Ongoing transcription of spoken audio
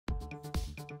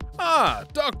Ah,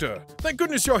 Doctor, thank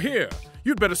goodness you're here.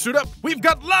 You'd better suit up. We've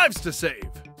got lives to save.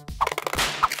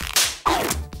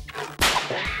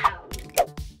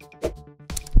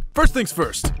 First things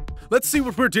first, let's see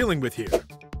what we're dealing with here.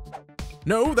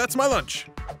 No, that's my lunch.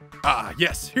 Ah,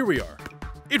 yes, here we are.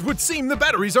 It would seem the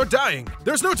batteries are dying.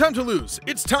 There's no time to lose.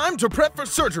 It's time to prep for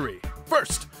surgery.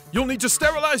 First, you'll need to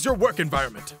sterilize your work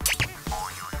environment.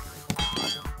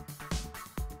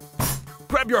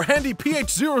 Grab your handy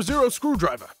PH00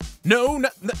 screwdriver. No,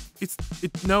 it's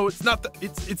not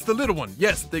it's the little one.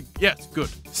 Yes, good.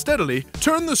 Steadily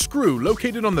turn the screw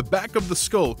located on the back of the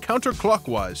skull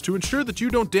counterclockwise to ensure that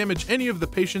you don't damage any of the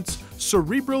patient's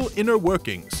cerebral inner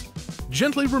workings.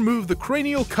 Gently remove the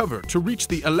cranial cover to reach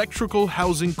the electrical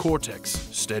housing cortex.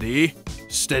 Steady,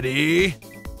 steady.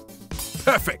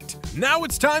 Perfect. Now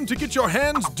it's time to get your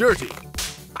hands dirty.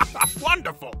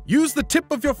 Wonderful! Use the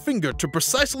tip of your finger to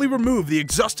precisely remove the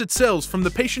exhausted cells from the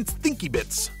patient's thinky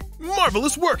bits.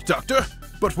 Marvelous work, Doctor!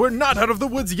 But we're not out of the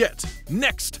woods yet.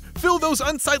 Next, fill those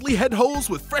unsightly head holes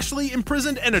with freshly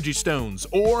imprisoned energy stones,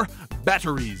 or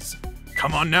batteries.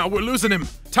 Come on now, we're losing him.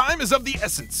 Time is of the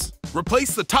essence.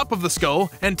 Replace the top of the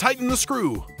skull and tighten the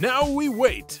screw. Now we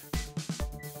wait.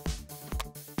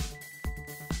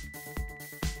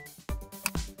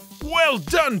 Well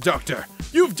done, Doctor!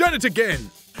 You've done it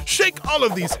again! Shake all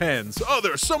of these hands. Oh,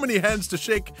 there are so many hands to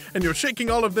shake, and you're shaking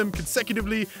all of them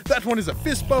consecutively. That one is a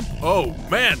fist bump. Oh,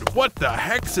 man, what the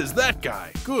hex is that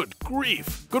guy? Good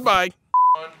grief. Goodbye.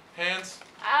 On, hands.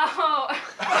 Ow.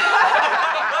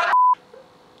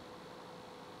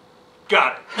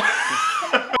 Got it.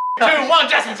 2, 1,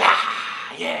 Justin.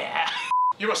 Yeah.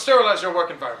 You must sterilize your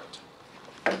work environment.